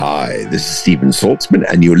Hi, this is Steven Saltzman,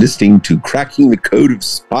 and you're listening to Cracking the Code of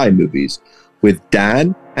Spy Movies with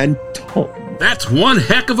Dan and Tom. That's one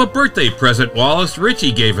heck of a birthday present Wallace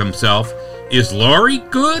Ritchie gave himself. Is Laurie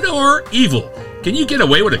good or evil? Can you get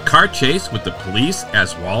away with a car chase with the police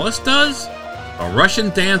as Wallace does? A Russian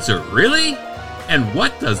dancer, really? And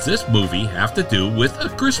what does this movie have to do with A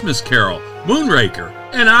Christmas Carol, Moonraker,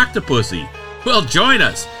 and Octopussy? Well, join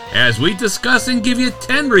us as we discuss and give you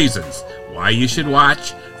 10 reasons why you should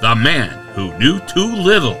watch The Man Who Knew Too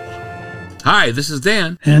Little. Hi, this is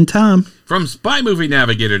Dan. And Tom. From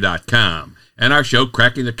SpyMovieNavigator.com and our show,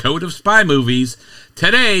 Cracking the Code of Spy Movies.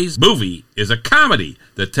 Today's movie is a comedy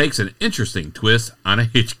that takes an interesting twist on a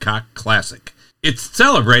Hitchcock classic. It's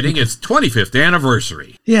celebrating its 25th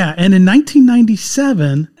anniversary. Yeah, and in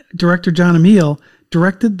 1997, director John Amiel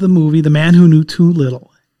directed the movie The Man Who Knew Too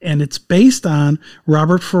Little, and it's based on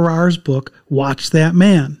Robert Farrar's book, Watch That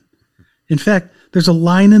Man. In fact, there's a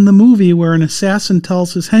line in the movie where an assassin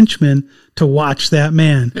tells his henchman to watch that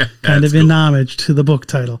man, kind of in homage to the book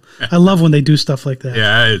title. I love when they do stuff like that.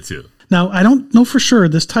 Yeah, I do too. Now, I don't know for sure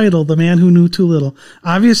this title, The Man Who Knew Too Little.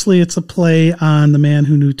 Obviously, it's a play on The Man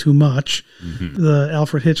Who Knew Too Much, the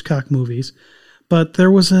Alfred Hitchcock movies. But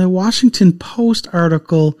there was a Washington Post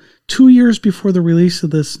article 2 years before the release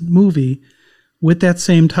of this movie with that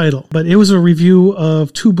same title. But it was a review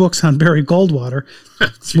of 2 books on Barry Goldwater.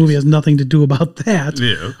 This movie has nothing to do about that.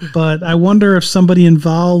 Yeah. But I wonder if somebody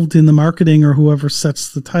involved in the marketing or whoever sets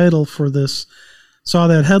the title for this saw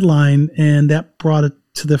that headline and that brought it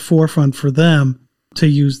to the forefront for them to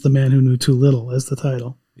use The Man Who Knew Too Little as the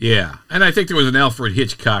title. Yeah, and I think there was an Alfred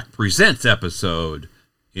Hitchcock Presents episode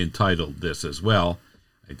entitled this as well.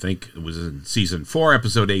 I think it was in season 4,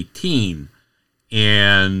 episode 18.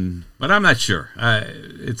 But I'm not sure.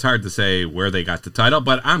 It's hard to say where they got the title,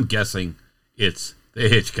 but I'm guessing it's the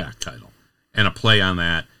Hitchcock title and a play on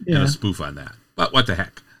that and a spoof on that. But what the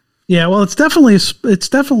heck? Yeah, well, it's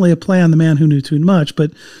definitely a play on The Man Who Knew Too Much,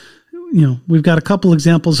 but you know, we've got a couple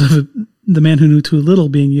examples of The Man Who Knew Too Little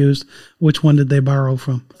being used. Which one did they borrow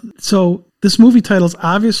from? So this movie title is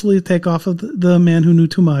obviously a takeoff of The Man Who Knew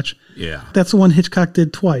Too Much. Yeah. That's the one Hitchcock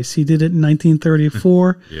did twice. He did it in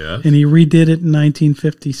 1934, yes. And he redid it in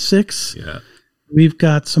 1956. Yeah. We've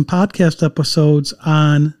got some podcast episodes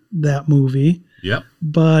on that movie. Yep.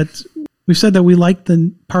 But we've said that we like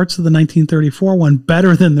the parts of the 1934 one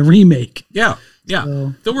better than the remake. Yeah. Yeah,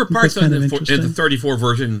 so there were parts in the 34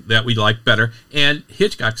 version that we liked better, and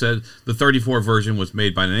Hitchcock said the 34 version was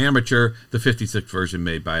made by an amateur, the 56 version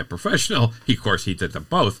made by a professional. Of course, he did them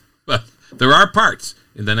both, but there are parts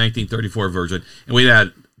in the 1934 version, and we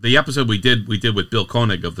had the episode we did with Bill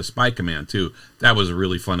Koenig of the Spy Command too. That was a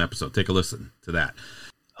really fun episode. Take a listen to that.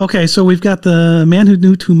 Okay, so we've got The Man Who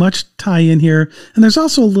Knew Too Much tie-in here, and there's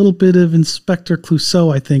also a little bit of Inspector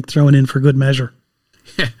Clouseau, I think, thrown in for good measure.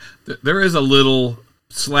 Yeah, there is a little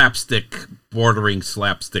slapstick, bordering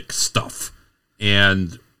slapstick stuff.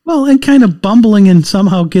 And kind of bumbling and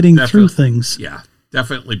somehow getting through things. Yeah,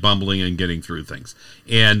 definitely bumbling and getting through things.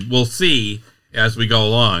 And we'll see as we go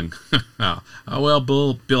along how well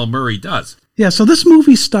Bill Murray does. Yeah, so this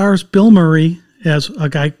movie stars Bill Murray as a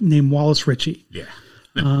guy named Wallace Ritchie. Yeah.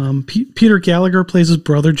 Peter Gallagher plays his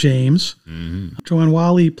brother James. Mm-hmm. Joanne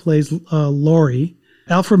Whalley plays Laurie.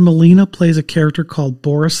 Alfred Molina plays a character called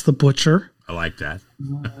Boris the Butcher. I like that.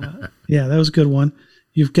 Yeah, that was a good one.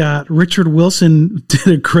 You've got Richard Wilson did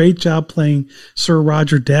a great job playing Sir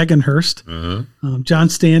Roger Dagenhurst. Uh-huh. John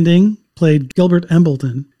Standing played Gilbert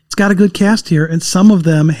Embleton. It's got a good cast here, and some of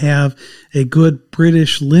them have a good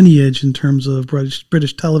British lineage in terms of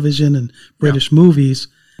British television and British movies.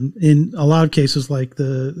 In a lot of cases, like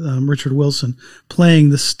the Richard Wilson playing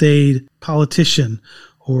the staid politician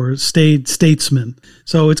or staid statesman.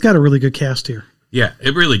 So it's got a really good cast here. Yeah,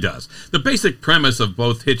 it really does. The basic premise of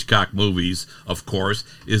both Hitchcock movies, of course,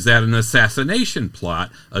 is that an assassination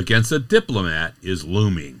plot against a diplomat is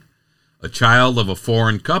looming. A child of a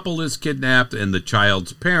foreign couple is kidnapped, and the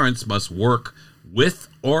child's parents must work with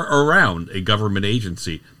or around a government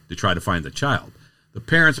agency to try to find the child. The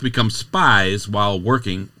parents become spies while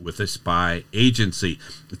working with a spy agency.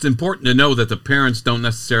 It's important to know that the parents don't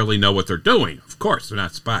necessarily know what they're doing. Of course, they're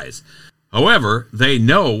not spies. However, they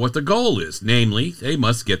know what the goal is. Namely, they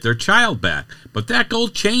must get their child back. But that goal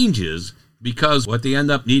changes because what they end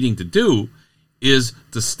up needing to do is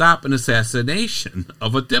to stop an assassination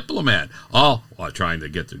of a diplomat, all while trying to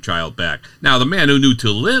get their child back. Now, The Man Who Knew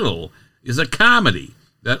Too Little is a comedy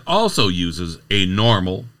that also uses a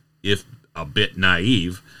normal, if a bit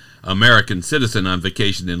naive, American citizen on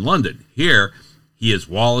vacation in London. Here, he is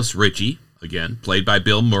Wallace Ritchie, again, played by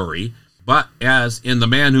Bill Murray, but as in The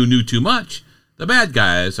Man Who Knew Too Much, The bad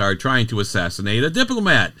guys are trying to assassinate a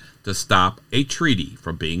diplomat to stop a treaty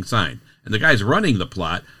from being signed. And the guys running the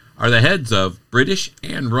plot are the heads of British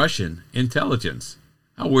and Russian intelligence.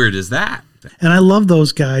 How weird is that? And I love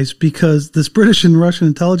those guys because this British and Russian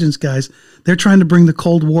intelligence guys, they're trying to bring the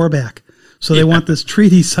Cold War back. So they want this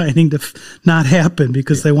treaty signing to not happen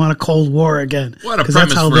because they want a Cold War again. What a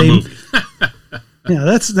premise for a movie. Yeah,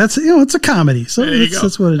 that's it's a comedy. So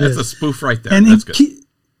that's what it is. That's a spoof right there. And that's good.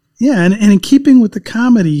 And in keeping with the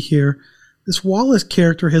comedy here, this Wallace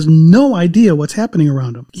character has no idea what's happening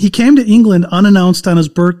around him. He came to England unannounced on his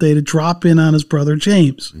birthday to drop in on his brother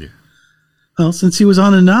James. Yeah. Well, since he was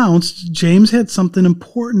unannounced, James had something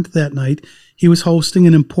important that night. He was hosting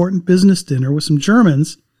an important business dinner with some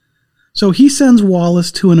Germans. So he sends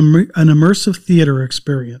Wallace to an immersive theater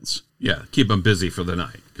experience. Yeah, keep him busy for the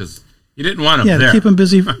night because you didn't want him there. Yeah, to keep him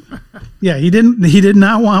busy. Yeah, he did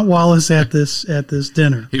not want Wallace at this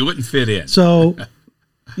dinner. He wouldn't fit in. So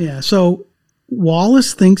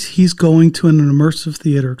Wallace thinks he's going to an immersive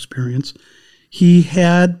theater experience. He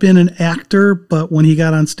had been an actor, but when he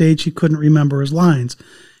got on stage, he couldn't remember his lines.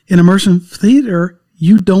 In immersive theater,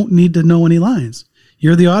 you don't need to know any lines.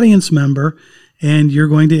 You're the audience member, and you're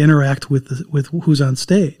going to interact with who's on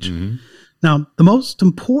stage. Mm-hmm. Now, the most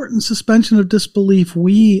important suspension of disbelief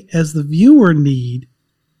we, as the viewer, need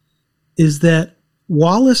is that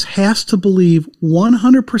Wallace has to believe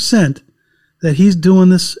 100% that he's doing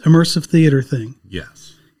this immersive theater thing.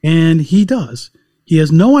 Yes. And he does. He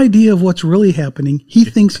has no idea of what's really happening. He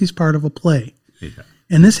thinks he's part of a play. Yeah.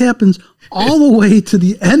 And this happens all the way to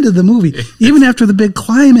the end of the movie. Even after the big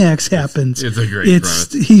climax happens. It's a great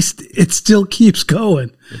premise. It still keeps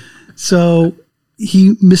going. So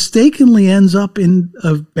he mistakenly ends up in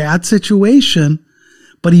a bad situation,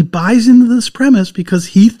 but he buys into this premise because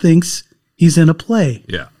he thinks he's in a play.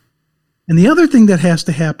 Yeah. And the other thing that has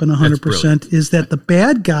to happen 100% is that the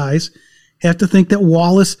bad guys have to think that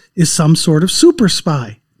Wallace is some sort of super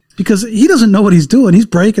spy because he doesn't know what he's doing. He's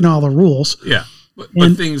breaking all the rules. Yeah. But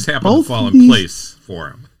things happen to fall in place for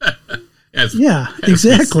him.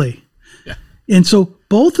 Exactly. Yeah. And so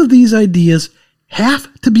both of these ideas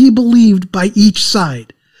have to be believed by each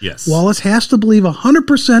side. Yes. Wallace has to believe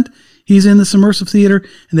 100% he's in this immersive theater,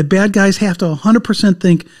 and the bad guys have to 100%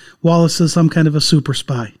 think Wallace is some kind of a super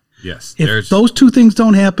spy. Yes. If those two things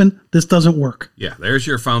don't happen, this doesn't work. Yeah, there's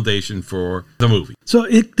your foundation for the movie. So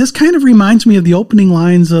this kind of reminds me of the opening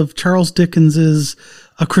lines of Charles Dickens's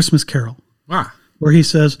A Christmas Carol. Where he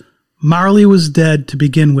says, Marley was dead to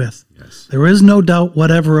begin with. Yes. There is no doubt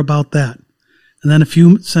whatever about that. And then a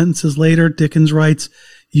few sentences later, Dickens writes,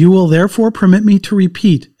 you will therefore permit me to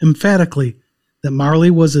repeat emphatically that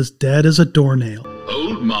Marley was as dead as a doornail.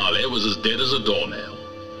 Old Marley was as dead as a doornail.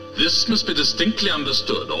 This must be distinctly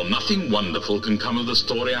understood, or nothing wonderful can come of the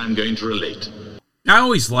story I'm going to relate. I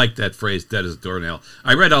always liked that phrase, dead as a doornail.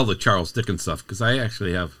 I read all the Charles Dickens stuff because I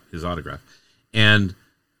actually have his autograph. And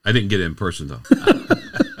I didn't get it in person, though.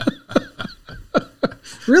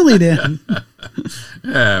 Really, Dan?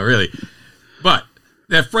 Yeah, really. But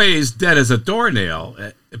that phrase, dead as a doornail,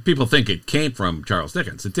 people think it came from Charles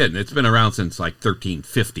Dickens. It didn't. It's been around since like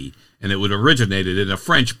 1350, and it would originated in a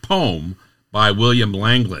French poem by William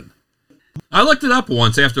Langland. I looked it up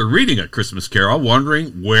once after reading A Christmas Carol,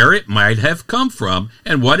 wondering where it might have come from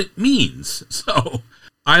and what it means. So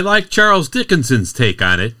I like Charles Dickens's take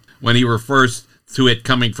on it when he refers to it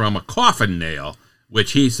coming from a coffin nail,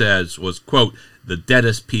 which he says was, quote, the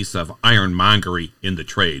deadest piece of ironmongery in the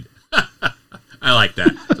trade. I like that.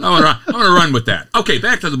 So I want to run with that. Okay,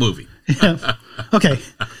 back to the movie. Yeah. Okay,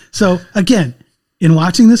 so again, in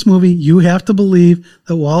watching this movie, you have to believe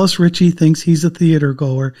that Wallace Ritchie thinks he's a theater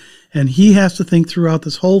goer, and he has to think throughout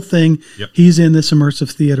this whole thing, he's in this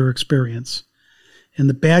immersive theater experience. And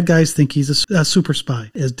the bad guys think he's a super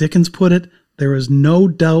spy. As Dickens put it, there is no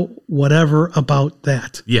doubt whatever about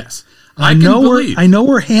that. Yes. I know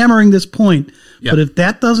we're hammering this point, but if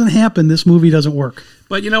that doesn't happen, this movie doesn't work.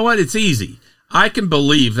 But you know what? It's easy. I can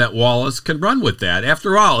believe that Wallace can run with that.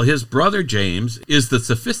 After all, his brother James is the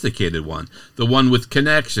sophisticated one, the one with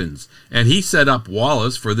connections. And he set up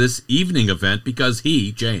Wallace for this evening event because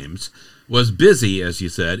he, James, was busy, as you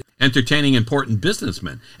said, entertaining important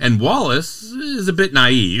businessmen. And Wallace is a bit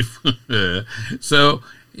naive. So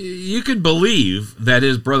you can believe that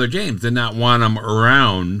his brother James did not want him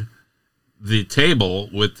around the table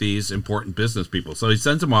with these important business people. So he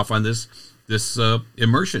sends him off on this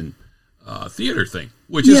immersion theater thing,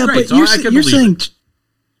 which is great. So I can believe it.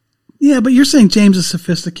 Yeah, but you're saying James is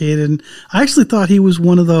sophisticated. And I actually thought he was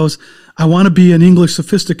one of those, I want to be an English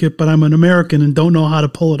sophisticate, but I'm an American and don't know how to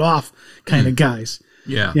pull it off kind of guys.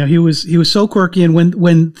 Yeah. You know, he was so quirky, and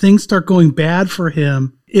when things start going bad for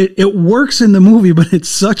him, it works in the movie, but it's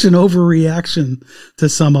such an overreaction to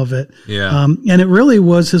some of it. Yeah. And it really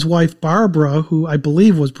was his wife Barbara, who I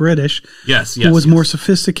believe was British, who was more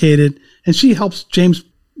sophisticated, and she helps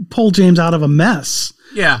pull James out of a mess.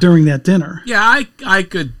 Yeah. During that dinner. Yeah, I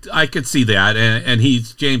could see that, and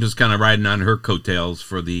James is kind of riding on her coattails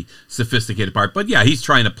for the sophisticated part. But yeah, he's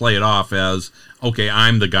trying to play it off as, okay,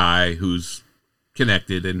 I'm the guy who's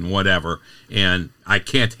connected and whatever, and I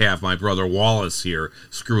can't have my brother Wallace here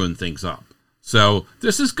screwing things up. So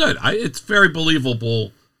this is good. It's very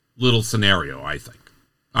believable little scenario, I think.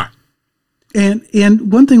 All right.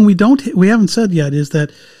 And one thing we haven't said yet is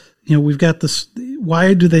that, you know, we've got this.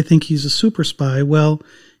 Why do they think he's a super spy? Well,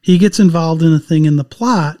 he gets involved in a thing in the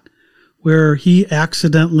plot where he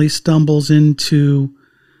accidentally stumbles into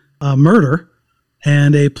a murder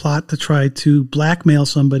and a plot to try to blackmail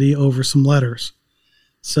somebody over some letters.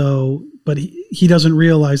 So, but he doesn't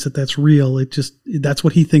realize that that's real. That's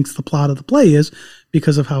what he thinks the plot of the play is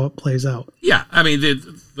because of how it plays out. Yeah, I mean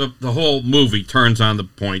the whole movie turns on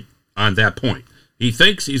that point. He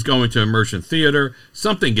thinks he's going to immersion theater.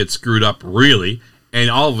 Something gets screwed up really,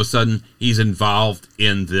 and all of a sudden he's involved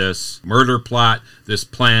in this murder plot, this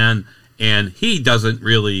plan, and he doesn't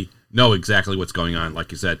really know exactly what's going on.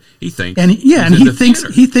 Like you said, he thinks, and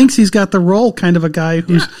he thinks he's got the role kind of a guy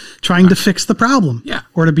who's trying to fix the problem,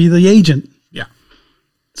 or to be the agent. Yeah.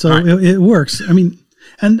 So it works. I mean,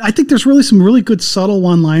 and I think there's really some really good subtle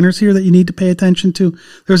one-liners here that you need to pay attention to.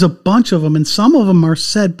 There's a bunch of them, and some of them are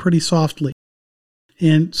said pretty softly.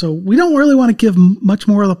 And so we don't really want to give much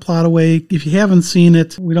more of the plot away. If you haven't seen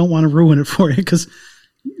it, we don't want to ruin it for you, because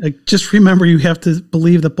just remember, you have to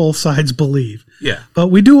believe that both sides believe. Yeah. But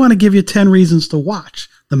we do want to give you 10 reasons to watch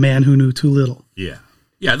The Man Who Knew Too Little. Yeah.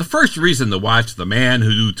 Yeah, the first reason to watch The Man Who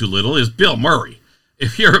Knew Too Little is Bill Murray.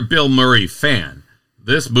 If you're a Bill Murray fan,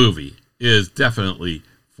 this movie is definitely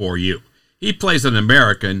for you. He plays an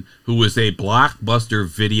American who is a Blockbuster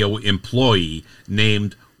Video employee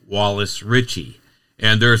named Wallace Ritchie.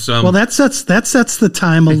 And there's some... Well, that sets the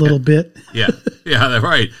time a little bit. Yeah,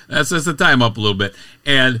 right. That sets the time up a little bit.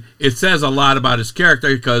 And it says a lot about his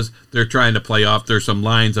character because they're trying to play off. There's some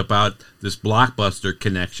lines about this Blockbuster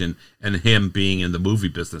connection and him being in the movie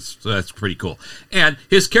business. So that's pretty cool. And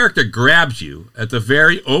his character grabs you at the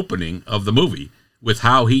very opening of the movie with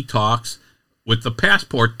how he talks with the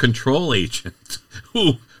passport control agent,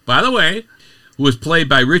 who, by the way, who was played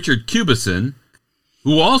by Richard Cubison,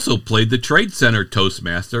 who also played the Trade Center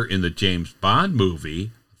Toastmaster in the James Bond movie,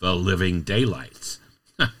 The Living Daylights.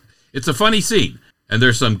 It's a funny scene, and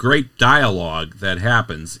there's some great dialogue that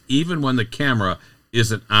happens even when the camera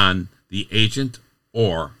isn't on the agent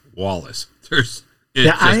or Wallace. It's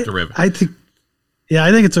just terrific. I think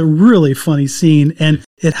it's a really funny scene, and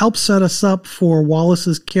it helps set us up for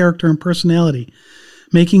Wallace's character and personality,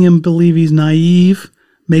 making him believe he's naive,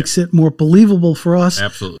 makes it more believable for us.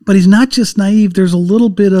 Absolutely. But he's not just naive. There's a little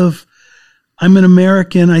bit of, I'm an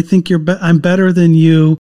American. I think I'm better than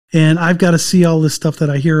you. And I've got to see all this stuff that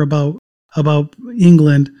I hear about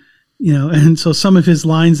England, you know. And so some of his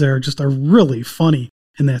lines there are really funny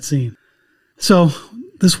in that scene. So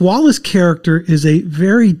this Wallace character is a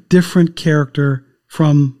very different character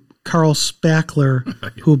from Carl Spackler,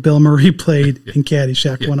 who Bill Murray played in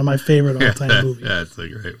Caddyshack, one of my favorite all-time movies. That's a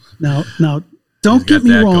great one. Now, don't get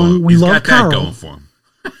me wrong. We love Carl. That going for him.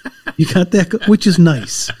 You got that, which is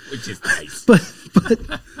nice. Which is nice. But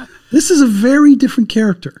this is a very different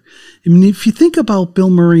character. I mean, if you think about Bill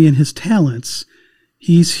Murray and his talents,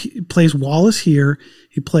 he plays Wallace here.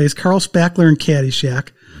 He plays Carl Spackler in Caddyshack,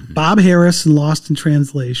 Bob Harris in Lost in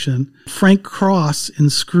Translation, Frank Cross in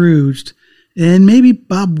Scrooged, and maybe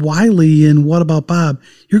Bob Wiley in What About Bob.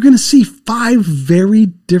 You're going to see 5 very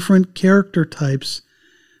different character types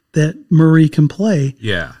that Murray can play.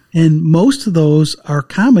 Yeah. And most of those are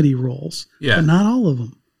comedy roles. Yeah. But not all of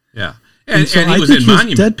them. Yeah. And so he was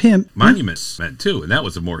in Monuments Man too, and that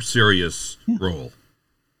was a more serious role.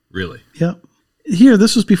 Really. Yeah. Here,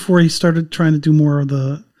 this was before he started trying to do more of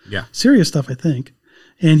the serious stuff, I think.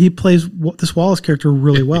 And he plays this Wallace character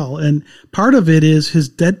really well. And part of it is his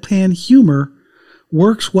deadpan humor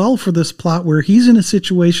works well for this plot where he's in a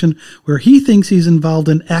situation where he thinks he's involved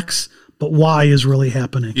in X, but Y is really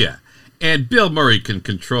happening. Yeah. And Bill Murray can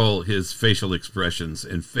control his facial expressions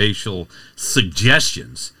and facial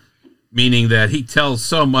suggestions, meaning that he tells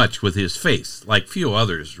so much with his face, like few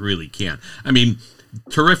others really can. I mean,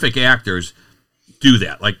 terrific actors do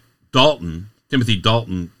that. Like Timothy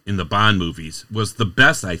Dalton in the Bond movies was the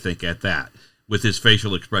best, I think, at that, with his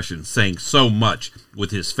facial expressions, saying so much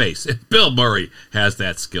with his face. And Bill Murray has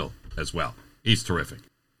that skill as well. He's terrific.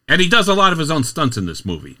 And he does a lot of his own stunts in this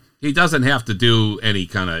movie. He doesn't have to do any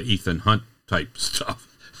kind of Ethan Hunt type stuff.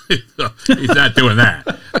 He's not doing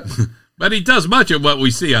that. But he does much of what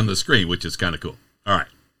we see on the screen, which is kind of cool. All right.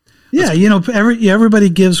 Yeah, everybody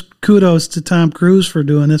gives kudos to Tom Cruise for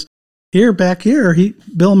doing this. Back here,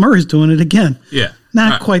 Bill Murray's doing it again. Yeah.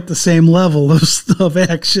 Not quite the same level of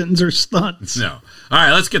actions or stunts. No. All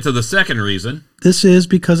right, let's get to the second reason. This is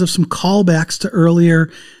because of some callbacks to earlier,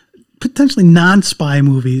 potentially non-spy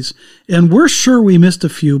movies. And we're sure we missed a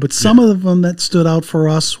few, but some of them that stood out for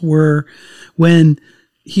us were when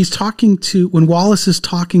Wallace is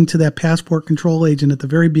talking to that passport control agent at the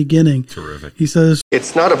very beginning. Terrific. He says,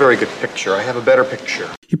 "It's not a very good picture. I have a better picture."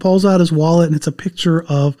 He pulls out his wallet, and it's a picture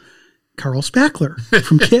of Carl Spackler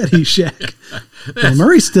from Caddyshack. Bill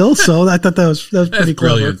Murray still, so I thought that was pretty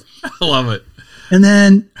clever. Brilliant. I love it. And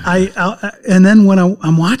then when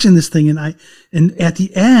I'm watching this thing, and at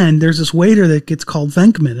the end there's this waiter that gets called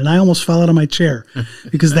Venkman, and I almost fell out of my chair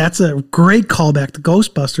because that's a great callback to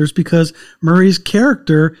Ghostbusters, because Murray's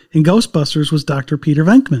character in Ghostbusters was Dr. Peter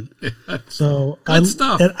Venkman. So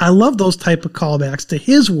I love those type of callbacks to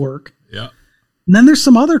his work. Yeah. And then there's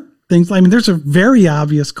some other things. I mean, there's a very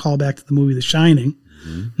obvious callback to the movie The Shining.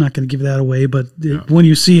 Mm-hmm. I'm not going to give that away, but when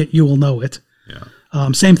you see it, you will know it.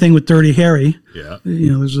 Yeah. Same thing with Dirty Harry. Yeah.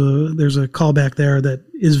 There's a callback there that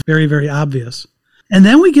is very, very obvious. And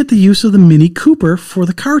then we get the use of the Mini Cooper for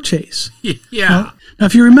the car chase. Yeah. Now,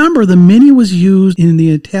 if you remember, the Mini was used in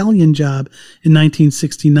the Italian Job in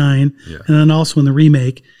 1969, and then also in the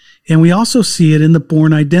remake. And we also see it in The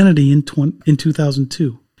Bourne Identity in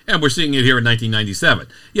 2002. And we're seeing it here in 1997.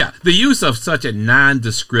 Yeah, the use of such a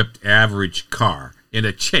nondescript average car in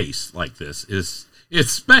a chase like this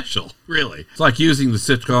it's special, really. It's like using the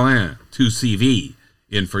Citroën 2CV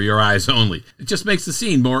in For Your Eyes Only. It just makes the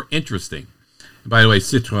scene more interesting. And by the way,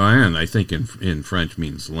 Citroën, I think in French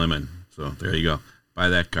means lemon. So there you go. Buy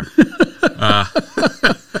that car.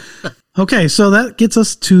 Okay, so that gets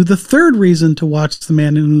us to the third reason to watch The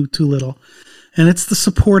Man Who Knew Too Little, and it's the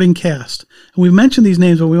supporting cast. And we've mentioned these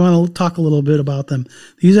names, but we want to talk a little bit about them.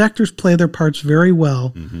 These actors play their parts very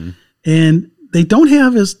well, and they don't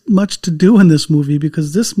have as much to do in this movie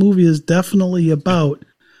because this movie is definitely about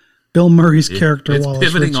Bill Murray's character. It's Wallace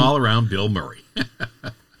pivoting Ritchie. all around Bill Murray.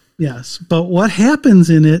 Yes, but what happens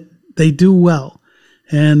in it, they do well.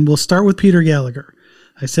 And we'll start with Peter Gallagher.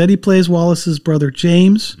 I said he plays Wallace's brother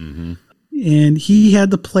James, and he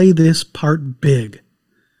had to play this part big,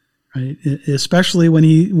 right? Especially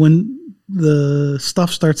when the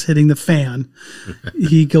stuff starts hitting the fan,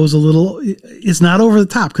 he goes a little. It's not over the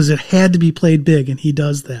top because it had to be played big, and he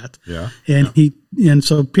does that. Yeah, and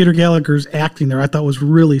so Peter Gallagher's acting there, I thought, was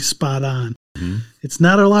really spot on. It's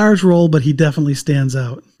not a large role, but he definitely stands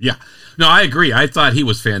out. Yeah, no, I agree. I thought he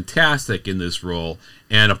was fantastic in this role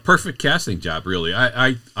and a perfect casting job. Really,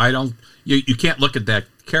 I don't. You can't look at that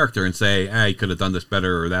character and say, he could have done this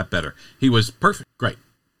better or that better. He was perfect. Great.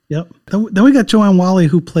 Yep. Then we got Joanne Whalley,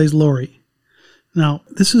 who plays Laurie. Now,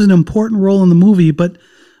 this is an important role in the movie, but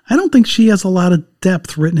I don't think she has a lot of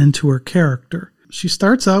depth written into her character. She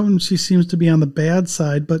starts out and she seems to be on the bad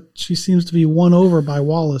side, but she seems to be won over by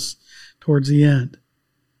Wallace towards the end.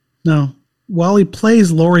 Now, Whalley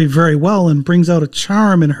plays Laurie very well and brings out a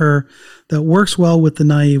charm in her that works well with the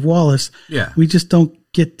naive Wallace. Yeah. We just don't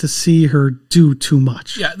get to see her do too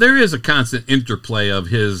much. Yeah, there is a constant interplay of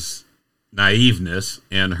his naiveness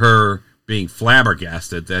and her being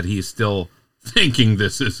flabbergasted that he's still thinking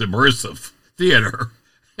this is immersive theater.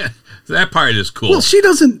 That part is cool. Well, she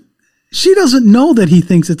doesn't know that he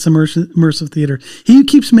thinks it's immersive theater. He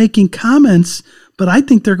keeps making comments, but I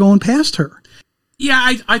think they're going past her.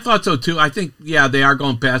 Yeah, I thought so too. I think, they are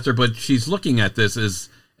going past her, but she's looking at this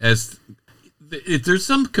as there's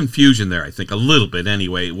some confusion there, I think, a little bit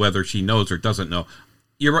anyway, whether she knows or doesn't know.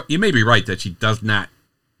 You may be right that she does not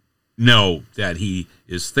know that he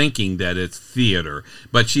is thinking that it's theater,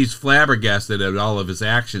 but she's flabbergasted at all of his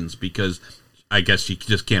actions because I guess she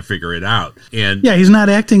just can't figure it out. And yeah, he's not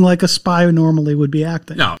acting like a spy normally would be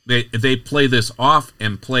acting. No, they play this off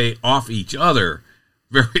and play off each other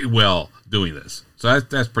very well doing this. So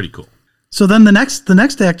that's pretty cool. So then the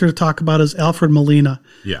next actor to talk about is Alfred Molina,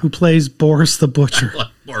 who plays Boris the Butcher.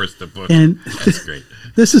 Boris the Butcher. And that's great.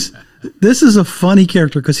 This is a funny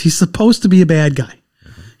character because he's supposed to be a bad guy.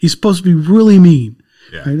 He's supposed to be really mean,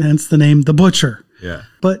 right? Hence the name The Butcher. Yeah.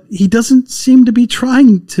 But he doesn't seem to be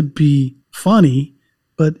trying to be funny,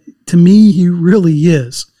 but to me, he really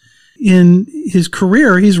is. In his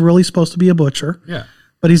career, he's really supposed to be a butcher. Yeah.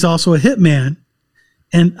 But he's also a hitman.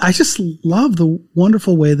 And I just love the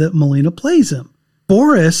wonderful way that Molina plays him.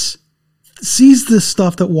 Boris sees this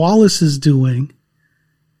stuff that Wallace is doing,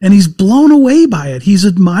 and he's blown away by it. He's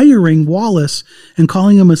admiring Wallace and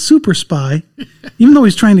calling him a super spy. Even though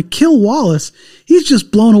he's trying to kill Wallace, he's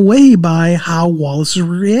just blown away by how Wallace is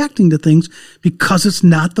reacting to things because it's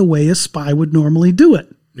not the way a spy would normally do it.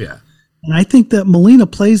 Yeah. And I think that Molina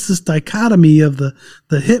plays this dichotomy of the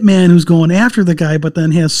hitman who's going after the guy, but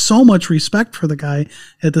then has so much respect for the guy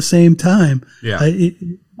at the same time. Yeah.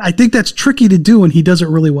 I think that's tricky to do, and he does it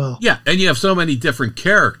really well. Yeah, and you have so many different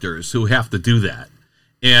characters who have to do that.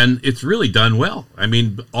 And it's really done well. I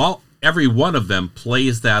mean, every one of them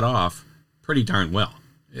plays that off pretty darn well.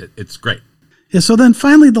 It's great. Yeah, so then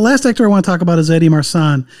finally, the last actor I want to talk about is Eddie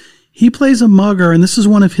Marsan. He plays a mugger, and this is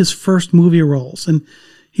one of his first movie roles. And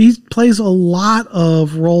he plays a lot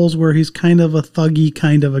of roles where he's kind of a thuggy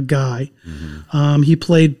kind of a guy. Mm-hmm. He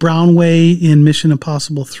played Brownway in Mission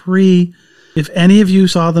Impossible 3. If any of you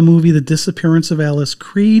saw the movie The Disappearance of Alice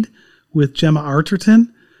Creed with Gemma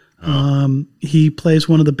Arterton, he plays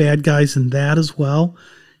one of the bad guys in that as well.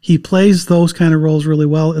 He plays those kind of roles really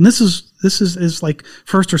well. And this is like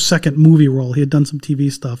first or second movie role. He had done some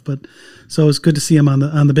TV stuff, but so it's good to see him on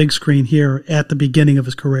the big screen here at the beginning of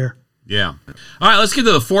his career. Yeah. All right, let's get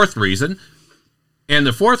to the fourth reason. And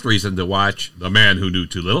the fourth reason to watch The Man Who Knew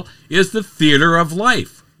Too Little is the theater of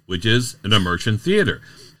life, which is an immersion theater.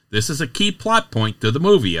 This is a key plot point to the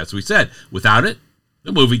movie, as we said. Without it,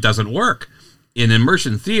 the movie doesn't work. In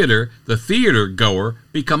immersion theater, the theater goer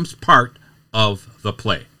becomes part of the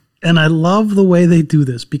play. And I love the way they do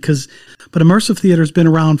this but immersive theater has been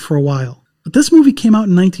around for a while. But this movie came out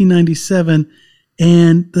in 1997,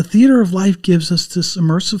 and the theater of life gives us this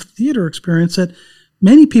immersive theater experience that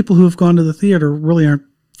many people who have gone to the theater really aren't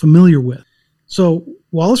familiar with. So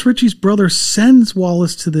Wallace Ritchie's brother sends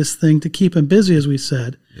Wallace to this thing to keep him busy, as we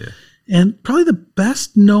said. Yeah. And probably the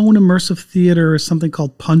best known immersive theater is something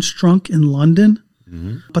called Punch Drunk in London.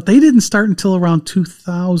 Mm-hmm. But they didn't start until around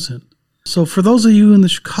 2000. So for those of you in the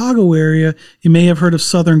Chicago area, you may have heard of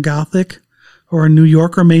Southern Gothic, or a New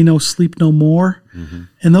Yorker may know Sleep No More. Mm-hmm.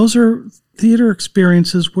 And those are theater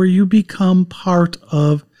experiences where you become part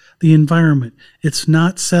of the environment. It's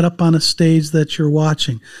not set up on a stage that you're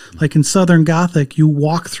watching. Like in Southern Gothic, you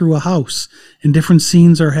walk through a house and different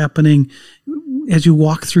scenes are happening as you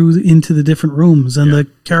walk through into the different rooms, and the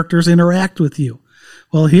characters interact with you.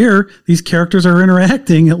 Well, here, these characters are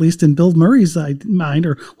interacting, at least in Bill Murray's mind,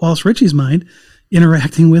 or Wallace Ritchie's mind,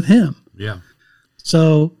 interacting with him. Yeah.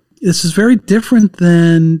 So this is very different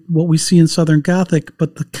than what we see in Southern Gothic,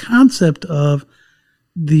 but the concept of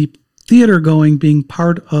the theater going being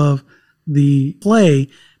part of the play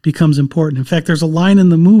becomes important. In fact, there's a line in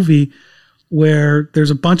the movie where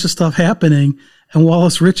there's a bunch of stuff happening, and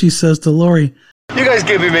Wallace Ritchie says to Laurie, "You guys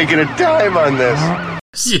can't be making a dime on this."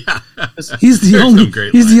 Yeah. He's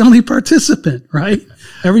the only participant, right?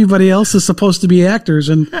 Everybody else is supposed to be actors,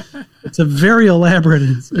 and it's a very elaborate.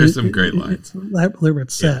 There's some great lines.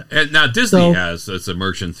 Elaborate set. Yeah. And now Disney has this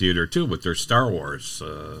immersion theater too with their Star Wars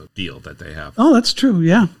deal that they have. Oh, that's true.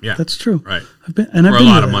 Yeah, yeah, that's true. Right. I've been for a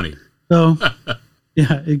lot of money. So,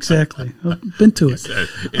 yeah, exactly. I've been to it.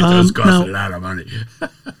 It does cost a lot of money.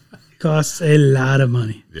 Costs a lot of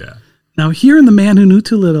money. Yeah. Now, here in The Man Who Knew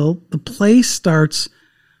Too Little, the play starts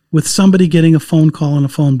with somebody getting a phone call in a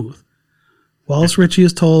phone booth. Wallace Ritchie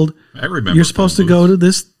is told, I remember you're supposed to go to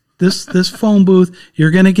this phone booth.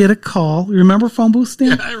 You're going to get a call. You remember phone booth,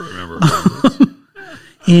 Stan? Yeah, I remember phone booths.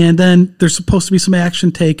 And then there's supposed to be some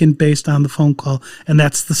action taken based on the phone call, and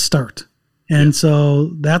that's the start. And so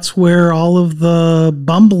that's where all of the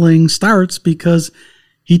bumbling starts, because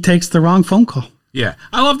he takes the wrong phone call. Yeah.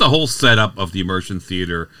 I love the whole setup of the immersion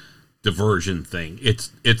theater diversion thing. It's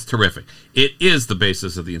terrific. It is the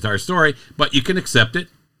basis of the entire story, but you can accept it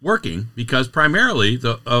working because primarily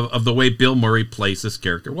of the way Bill Murray plays this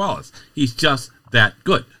character Wallace. He's just that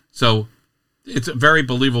good. So it's a very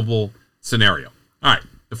believable scenario. All right.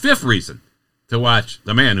 The fifth reason to watch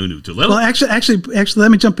The Man Who Knew Too Little. Well, actually,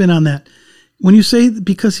 let me jump in on that. When you say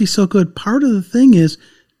because he's so good, part of the thing is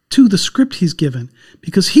to the script he's given,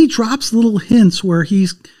 because he drops little hints where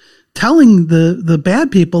he's telling the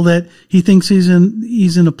bad people that he thinks he's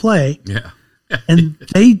in a play. Yeah. And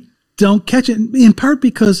they don't catch it, in part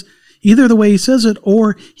because either the way he says it,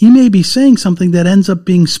 or he may be saying something that ends up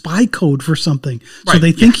being spy code for something. So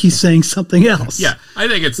they think he's saying something else. Yeah. I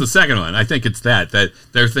think it's the second one. I think it's that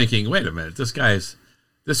they're thinking, wait a minute, this guy's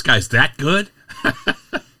that good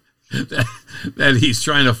that he's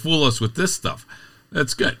trying to fool us with this stuff.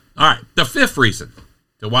 That's good. All right. The fifth reason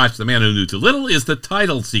to watch The Man Who Knew Too Little is the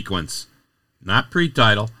title sequence. Not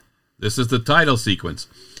pre-title. This is the title sequence.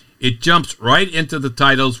 It jumps right into the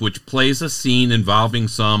titles, which plays a scene involving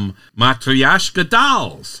some Matryoshka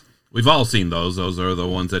dolls. We've all seen those. Those are the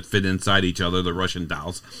ones that fit inside each other, the Russian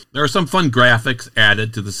dolls. There are some fun graphics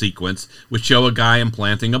added to the sequence, which show a guy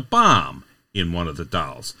implanting a bomb in one of the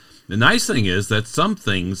dolls. The nice thing is that some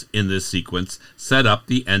things in this sequence set up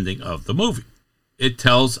the ending of the movie. It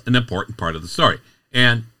tells an important part of the story,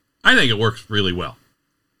 and I think it works really well.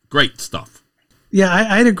 Great stuff. Yeah,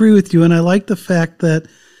 I'd agree with you, and I like the fact that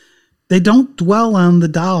they don't dwell on the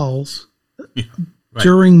dolls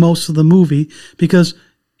during most of the movie because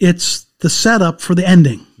it's the setup for the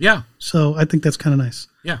ending. Yeah. So I think that's kind of nice.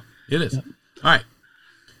 Yeah, it is. Yeah. All right.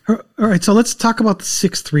 All right, so let's talk about the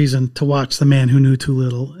sixth reason to watch The Man Who Knew Too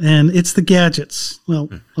Little, and it's the gadgets. Well,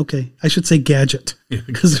 okay, I should say gadget,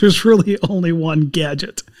 because there's really only one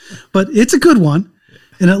gadget. But it's a good one,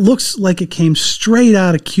 and it looks like it came straight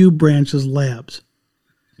out of Cube Branch's labs.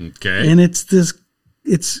 Okay. And it's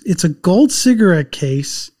a gold cigarette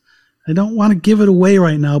case. I don't want to give it away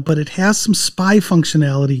right now, but it has some spy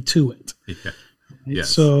functionality to it. Yeah. Yes.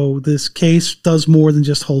 So this case does more than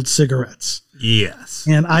just hold cigarettes. Yes.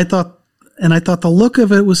 And I thought the look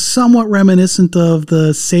of it was somewhat reminiscent of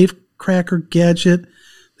the safecracker gadget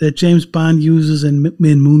that James Bond uses in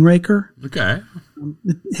Moonraker. Okay.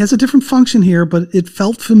 It has a different function here, but it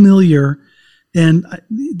felt familiar, and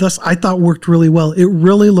thus I thought worked really well. It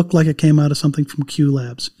really looked like it came out of something from Q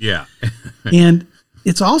Labs. Yeah. And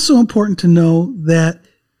it's also important to know that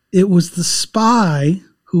it was the spy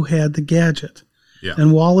who had the gadget. Yeah.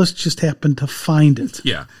 And Wallace just happened to find it.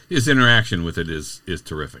 Yeah. His interaction with it is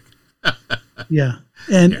terrific. Yeah.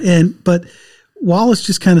 But Wallace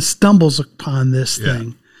just kind of stumbles upon this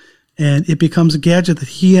thing, and it becomes a gadget that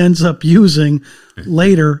he ends up using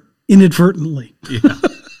later inadvertently. Yeah.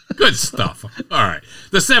 Good stuff. All right.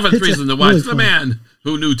 The seventh reason to watch The Man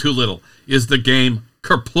Who Knew Too Little is the game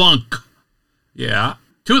Kerplunk. Yeah.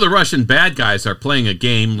 Two of the Russian bad guys are playing a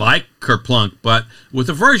game like Kerplunk, but with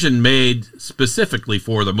a version made specifically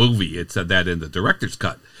for the movie. It said that in the director's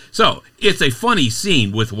cut. So it's a funny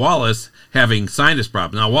scene with Wallace having sinus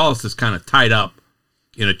problems. Now, Wallace is kind of tied up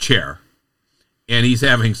in a chair, and he's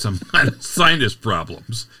having some kind of sinus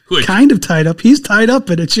problems. Kind of tied up. He's tied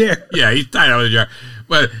up in a chair. Yeah, he's tied up in a chair.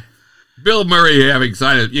 But Bill Murray having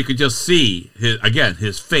sinus, you can just see,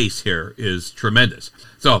 his face here is tremendous.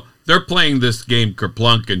 So they're playing this game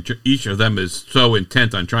Kerplunk, and each of them is so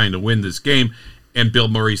intent on trying to win this game, and Bill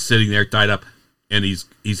Murray's sitting there tied up, and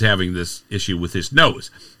he's having this issue with his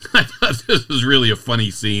nose. I thought this was really a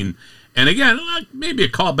funny scene. And again, maybe a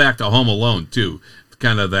callback to Home Alone, too.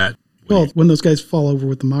 Kind of that. When those guys fall over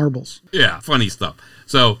with the marbles. Yeah, funny stuff.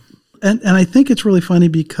 So, and I think it's really funny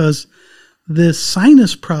because this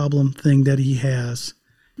sinus problem thing that he has,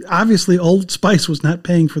 obviously Old Spice was not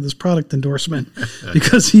paying for this product endorsement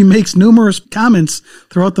because he makes numerous comments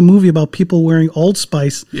throughout the movie about people wearing Old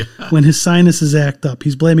Spice when his sinuses act up.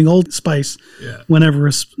 He's blaming Old Spice whenever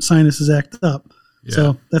his sinuses act up. Yeah.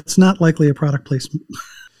 So that's not likely a product placement.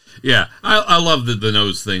 Yeah, I love the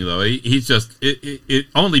nose thing, though. He's just,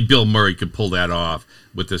 only Bill Murray could pull that off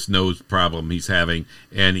with this nose problem he's having.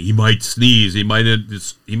 And he might sneeze. He might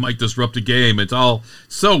disrupt the game. It's all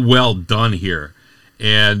so well done here.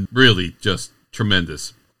 And really just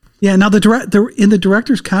tremendous. Yeah, now in the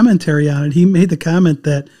director's commentary on it, he made the comment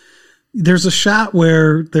that there's a shot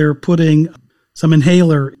where they're putting some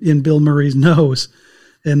inhaler in Bill Murray's nose.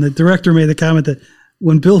 And the director made the comment that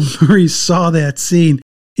when Bill Murray saw that scene,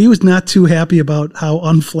 he was not too happy about how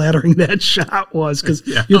unflattering that shot was because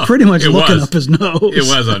you're pretty much looking up his nose. It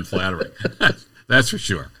was unflattering. That's for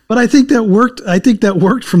sure. But I think that worked. I think that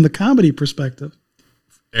worked from the comedy perspective.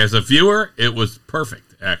 As a viewer, it was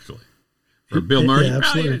perfect, actually. For Bill Murray,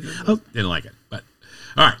 absolutely. Didn't like it. But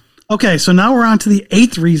all right. Okay, so now we're on to the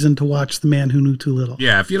eighth reason to watch The Man Who Knew Too Little.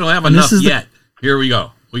 Yeah, if you don't have enough yet, here we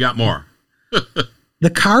go. We got more. The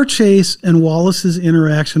car chase and Wallace's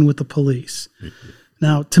interaction with the police.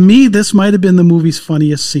 Now, to me, this might have been the movie's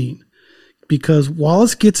funniest scene because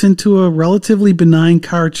Wallace gets into a relatively benign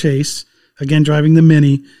car chase, again, driving the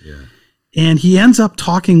Mini, and he ends up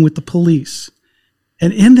talking with the police.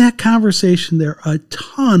 And in that conversation, there are a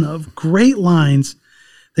ton of great lines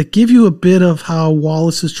that give you a bit of how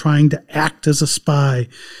Wallace is trying to act as a spy.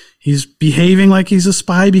 He's behaving like he's a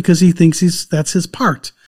spy because he thinks that's his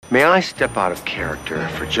part. May I step out of character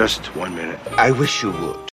for just 1 minute? I wish you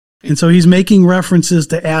would. And so he's making references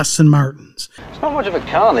to Aston Martins. It's not much of a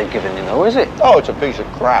car they've given you, though, is it? Oh, it's a piece of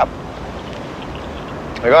crap.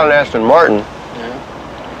 I got an Aston Martin.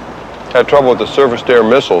 Had trouble with the surface to air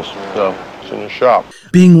missiles, so it's in the shop.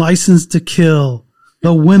 Being licensed to kill.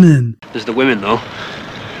 The women. There's the women, though.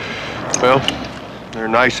 Well, They're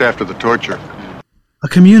nice after the torture. A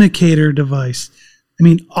communicator device. I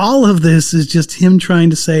mean, all of this is just him trying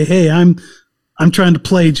to say, hey, I'm trying to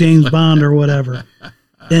play James Bond or whatever.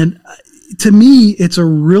 And to me, it's a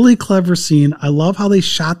really clever scene. I love how they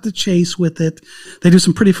shot the chase with it. They do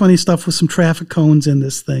some pretty funny stuff with some traffic cones in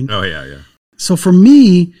this thing. Oh, yeah. So for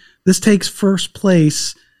me, this takes first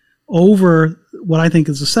place over what I think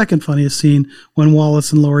is the second funniest scene, when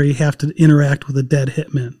Wallace and Laurie have to interact with a dead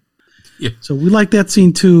hitman. Yeah. So we like that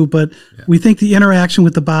scene too, but we think the interaction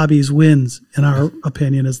with the Bobbies wins, in our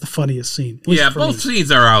opinion, as the funniest scene. Yeah, both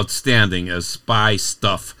scenes are outstanding as spy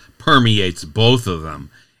stuff permeates both of them.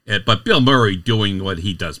 But Bill Murray doing what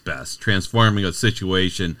he does best, transforming a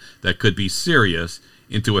situation that could be serious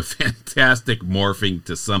into a fantastic morphing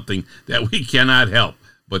to something that we cannot help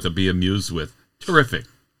but to be amused with. Terrific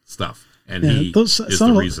stuff. And he is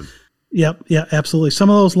the reason. Yep, yeah, absolutely. Some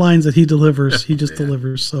of those lines that he delivers, he just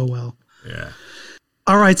delivers so well. Yeah.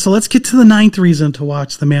 All right, so let's get to the ninth reason to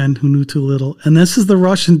watch The Man Who Knew Too Little, and this is the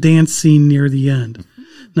Russian dance scene near the end.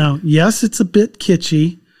 Now, yes, it's a bit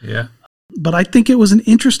kitschy. Yeah. But I think it was an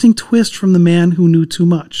interesting twist from The Man Who Knew Too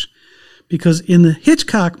Much, because in the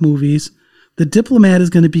Hitchcock movies, the diplomat is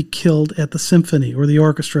going to be killed at the symphony or the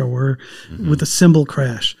orchestra or with a cymbal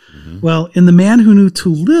crash. Well, in The Man Who Knew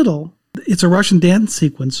Too Little, it's a Russian dance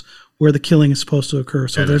sequence where the killing is supposed to occur.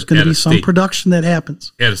 So there's going to be some production that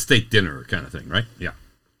happens. At a state dinner kind of thing, right? Yeah.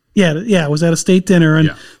 Yeah, it was at a state dinner,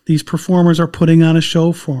 and these performers are putting on a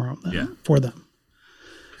show for them.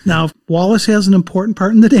 Now, Wallace has an important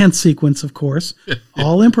part in the dance sequence, of course,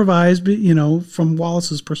 all improvised, from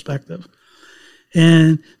Wallace's perspective.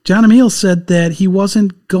 And John Emile said that he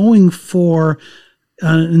wasn't going for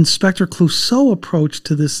an Inspector Clouseau approach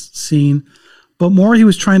to this scene, but more he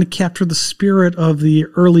was trying to capture the spirit of the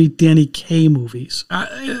early Danny Kaye movies.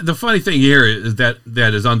 The funny thing here is that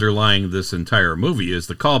is underlying this entire movie is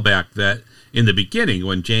the callback that in the beginning,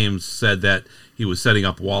 when James said that he was setting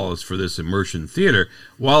up Wallace for this immersion theater,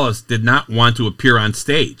 Wallace did not want to appear on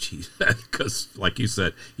stage. He said, because, like you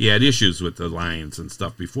said, he had issues with the lines and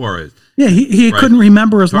stuff before. Yeah, he couldn't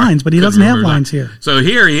remember his lines, but he doesn't have lines here. So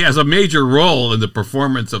here he has a major role in the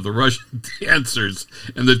performance of the Russian dancers,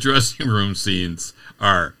 and the dressing room scenes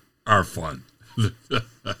are fun.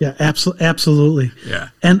 Yeah, absolutely. Yeah,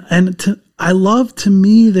 to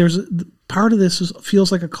me, there's part of this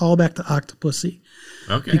feels like a callback to Octopussy.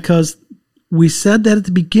 Okay, because we said that at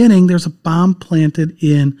the beginning, there's a bomb planted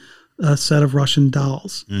in a set of Russian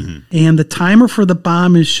dolls. And the timer for the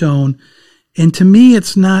bomb is shown. And to me,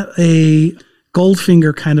 it's not a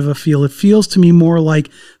Goldfinger kind of a feel. It feels to me more like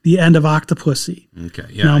the end of Octopussy. Okay.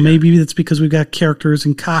 Yeah, now, maybe it's because we've got characters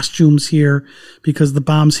in costumes here because the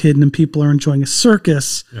bomb's hidden and people are enjoying a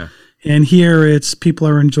circus. Yeah. And here it's people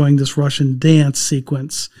are enjoying this Russian dance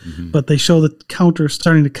sequence. But they show the counter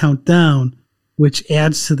starting to count down, which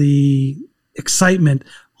adds to the excitement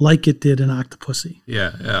like it did in Octopussy.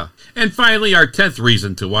 Yeah. And finally, our 10th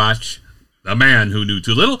reason to watch The Man Who Knew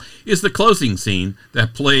Too Little is the closing scene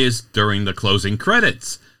that plays during the closing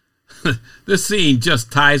credits. This scene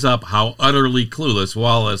just ties up how utterly clueless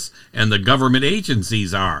Wallace and the government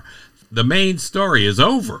agencies are. The main story is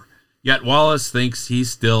over, yet Wallace thinks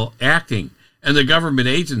he's still acting. And the government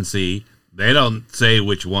agency, they don't say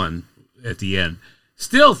which one at the end,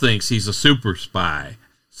 still thinks he's a super spy.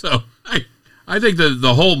 So I think that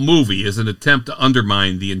the whole movie is an attempt to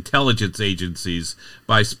undermine the intelligence agencies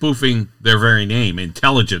by spoofing their very name,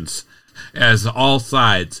 intelligence, as all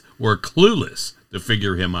sides were clueless to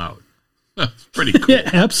figure him out. That's pretty cool.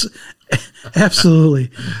 Yeah, absolutely.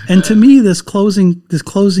 And to me, this closing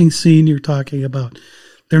scene you're talking about,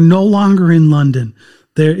 they're no longer in London.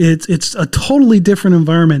 It's a totally different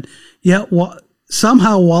environment. Yet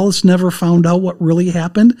somehow Wallace never found out what really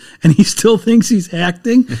happened, and he still thinks he's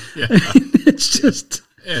acting. Yeah. I mean, it's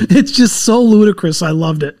just so ludicrous. I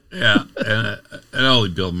loved it. Yeah, and only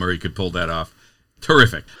Bill Murray could pull that off.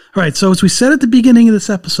 Terrific. All right, so as we said at the beginning of this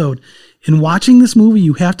episode, in watching this movie,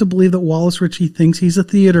 you have to believe that Wallace Ritchie thinks he's a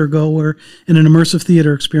theater goer in an immersive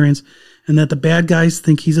theater experience, and that the bad guys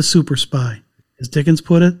think he's a super spy. As Dickens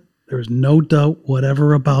put it, there is no doubt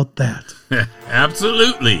whatever about that.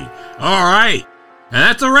 Absolutely. All right. And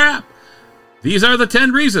that's a wrap. These are the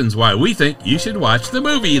 10 reasons why we think you should watch the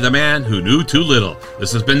movie The Man Who Knew Too Little.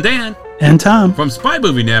 This has been Dan. And Tom. From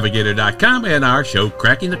SpyMovieNavigator.com and our show,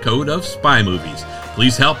 Cracking the Code of Spy Movies.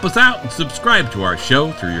 Please help us out and subscribe to our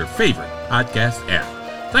show through your favorite podcast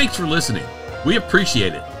app. Thanks for listening. We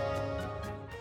appreciate it.